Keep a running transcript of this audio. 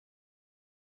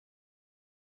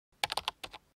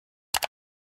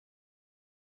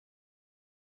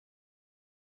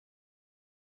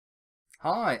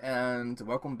Hi and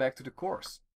welcome back to the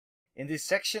course. In this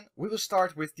section we will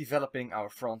start with developing our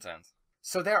front end.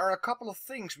 So there are a couple of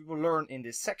things we will learn in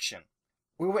this section.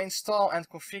 We will install and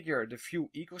configure the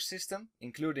Vue ecosystem,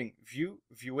 including Vue,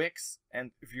 Vuex and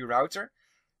Vue Router,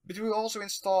 but we will also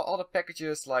install other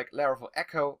packages like Laravel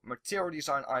Echo, Material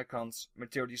Design Icons,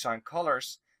 Material Design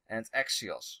Colors and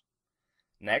Axios.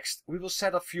 Next we will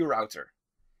set up Vue Router.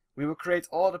 We will create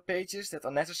all the pages that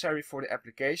are necessary for the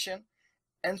application,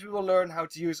 and we will learn how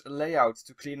to use a layout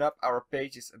to clean up our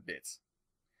pages a bit.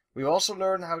 We will also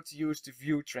learn how to use the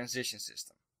Vue transition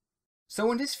system.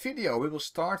 So in this video we will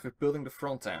start with building the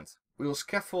front end. We will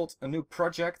scaffold a new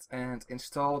project and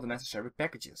install the necessary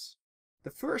packages. The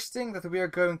first thing that we are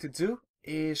going to do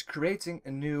is creating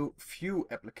a new Vue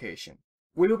application.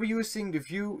 We will be using the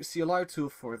Vue CLI tool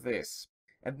for this.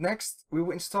 And next, we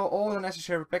will install all the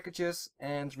necessary packages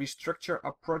and restructure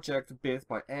our project a bit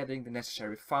by adding the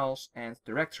necessary files and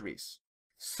directories.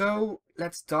 So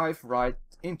let's dive right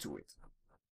into it.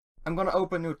 I'm gonna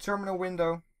open a new terminal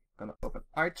window, gonna open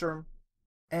iterm,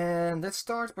 and let's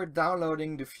start by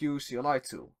downloading the Vue CLI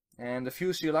tool. And the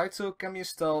Vue CLI tool can be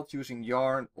installed using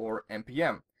yarn or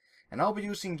npm. And I'll be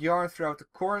using yarn throughout the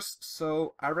course,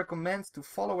 so I recommend to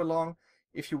follow along.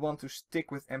 If you want to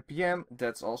stick with npm,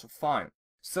 that's also fine.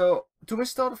 So to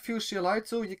install the Vue CLI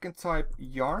tool, you can type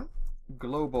yarn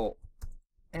global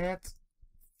add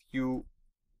Vue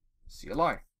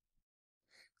CLI.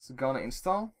 It's gonna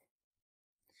install.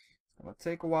 It's gonna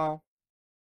take a while.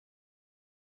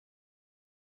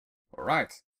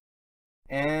 Alright.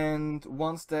 And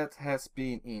once that has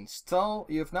been installed,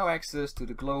 you have now access to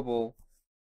the global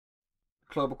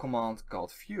command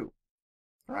called Vue.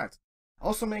 Alright.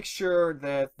 Also make sure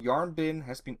that yarn bin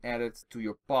has been added to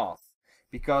your path,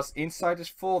 because inside this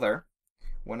folder,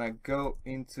 when I go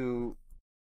into,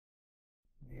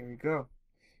 here we go,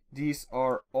 these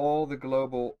are all the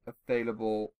global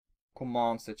available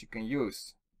commands that you can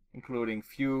use, including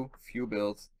Vue, Vue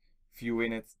build, Vue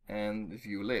init and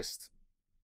Vue list.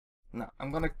 Now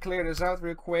I'm gonna clear this out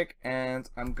real quick and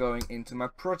I'm going into my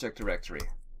project directory.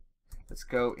 Let's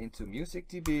go into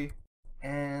musicdb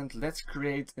and let's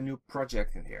create a new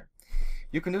project in here.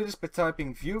 You can do this by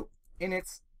typing Vue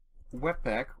init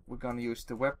webpack. We're gonna use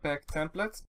the webpack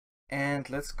template and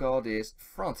let's call this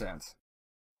frontend.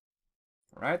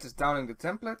 Alright, it's downloading the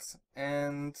template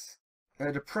and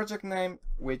the project name,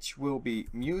 which will be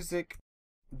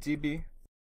musicdb,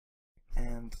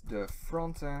 and the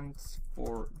frontend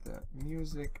for the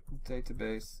music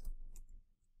database.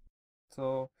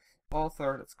 So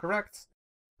author, that's correct.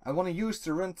 I want to use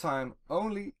the runtime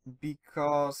only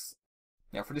because,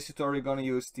 yeah, for this tutorial we're gonna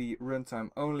use the runtime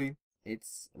only.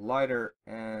 It's lighter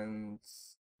and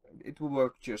it will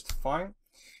work just fine.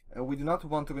 We do not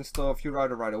want to install Vue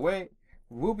Router right away.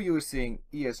 We'll be using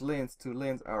ESLint to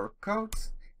lint our code,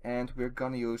 and we're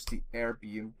gonna use the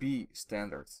Airbnb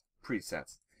standard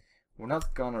preset. We're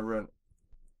not gonna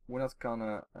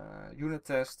unit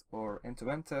test or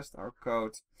end-to-end test our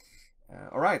code.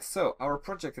 Alright, so our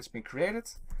project has been created.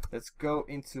 Let's go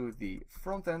into the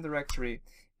front-end directory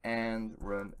and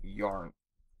run yarn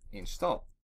install.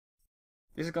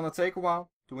 This is gonna take a while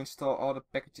to install all the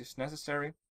packages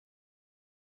necessary.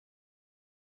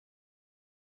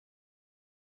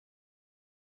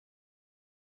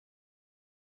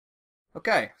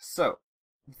 Okay, so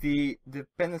the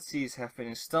dependencies have been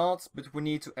installed, but we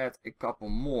need to add a couple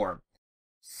more.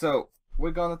 So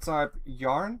we're gonna type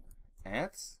yarn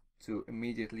add to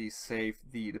immediately save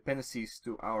the dependencies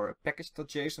to our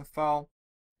package.json file.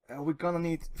 We're gonna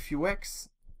need Vuex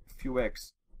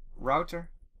router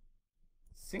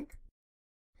sync.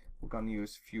 We're gonna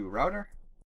use Vue Router.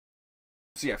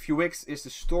 So yeah, Vuex is the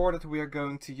store that we are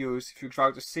going to use. Vue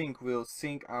Router sync will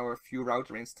sync our Vue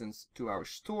Router instance to our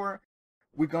store.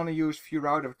 We're gonna use Vue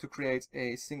Router to create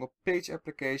a single page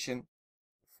application.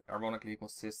 Ironically, it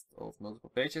consists of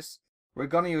multiple pages. We're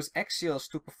gonna use Axios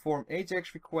to perform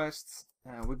AJAX requests.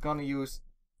 We're gonna use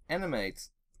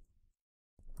animate.css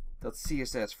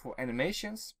for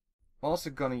animations. Also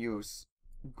gonna use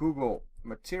Google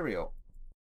Material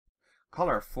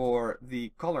Color for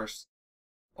the colors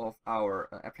of our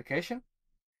application.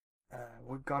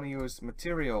 We're gonna use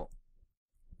Material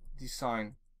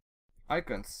Design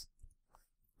Icons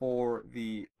for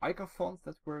the icon font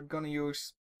that we're gonna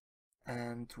use.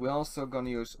 And we're also gonna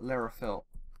use Laravel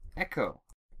Echo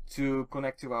to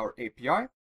connect to our API.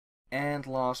 And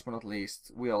last but not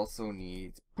least, we also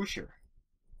need Pusher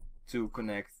to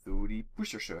connect to the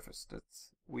Pusher service that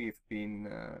we've been,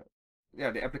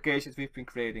 the applications we've been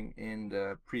creating in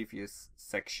the previous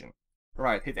section.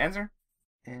 Right, hit enter,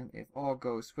 and if all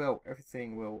goes well,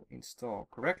 everything will install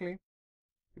correctly.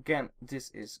 Again,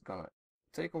 this is gonna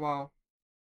take a while,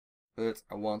 but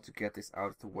I want to get this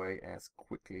out of the way as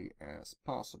quickly as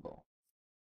possible.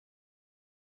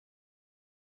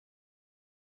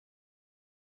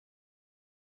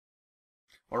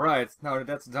 Alright, now that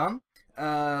that's done,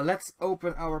 let's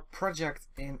open our project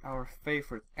in our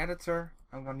favorite editor.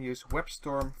 I'm gonna use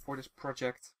WebStorm for this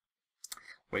project,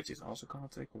 which is also gonna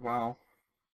take a while.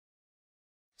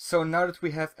 So now that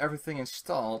we have everything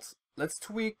installed, let's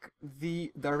tweak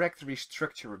the directory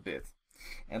structure a bit.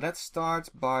 And let's start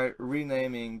by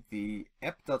renaming the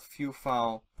app.view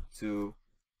file to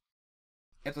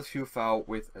app.view file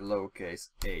with a lowercase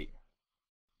a.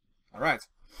 Alright.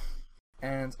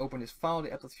 And open this file,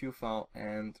 the app.view file,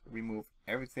 and remove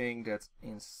everything that's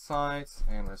inside.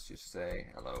 And let's just say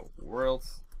hello world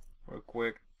real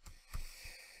quick.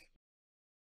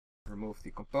 Remove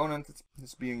the component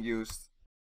that's being used.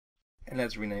 And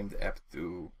let's rename the app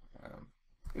to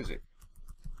music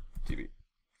TV.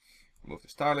 Remove the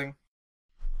styling.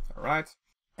 Alright.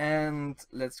 And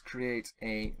let's create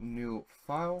a new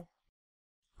file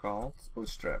called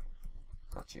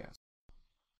bootstrap.js.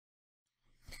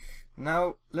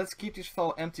 Now let's keep this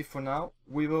file empty for now.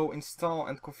 We will install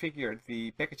and configure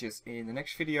the packages in the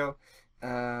next video,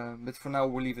 but for now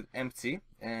we'll leave it empty.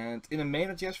 And in a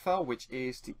main.js file, which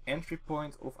is the entry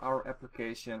point of our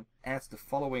application, add the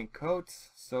following code.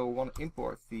 So we want to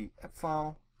import the app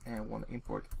file and want to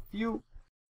import view.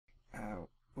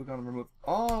 We're going to remove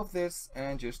all of this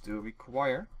and just do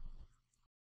require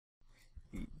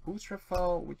the bootstrap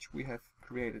file, which we have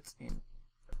created in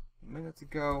a minute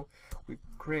ago. We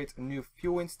create a new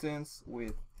view instance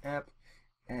with app,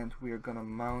 and we are gonna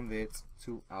mount it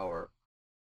to our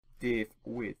div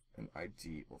with an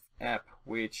ID of app,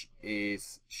 which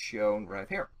is shown right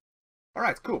here.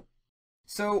 Alright, cool.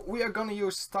 So we are gonna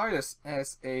use stylus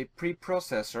as a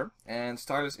preprocessor, and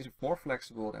stylus is more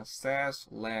flexible than Sass,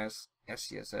 Lass,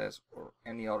 SCSS, or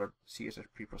any other CSS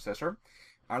preprocessor.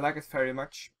 I like it very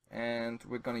much, and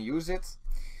we're gonna use it.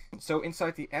 So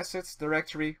inside the assets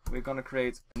directory, we're going to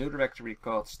create a new directory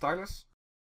called stylus.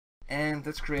 And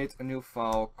let's create a new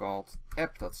file called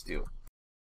app.style.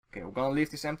 Okay, we're going to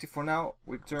leave this empty for now.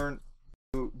 We return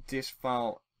to this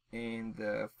file in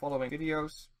the following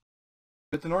videos.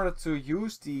 But in order to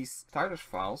use these stylus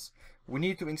files, we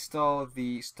need to install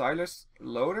the stylus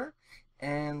loader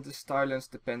and the stylus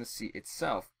dependency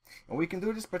itself. And we can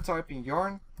do this by typing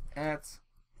yarn add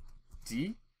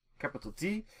d, capital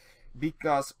D,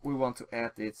 because we want to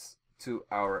add it to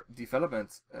our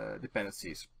development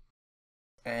dependencies.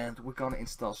 And we're gonna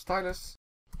install stylus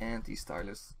and the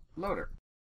stylus loader.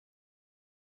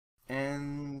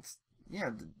 And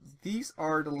yeah, these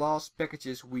are the last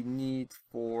packages we need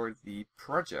for the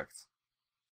project.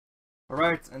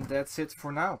 Alright, and that's it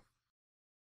for now.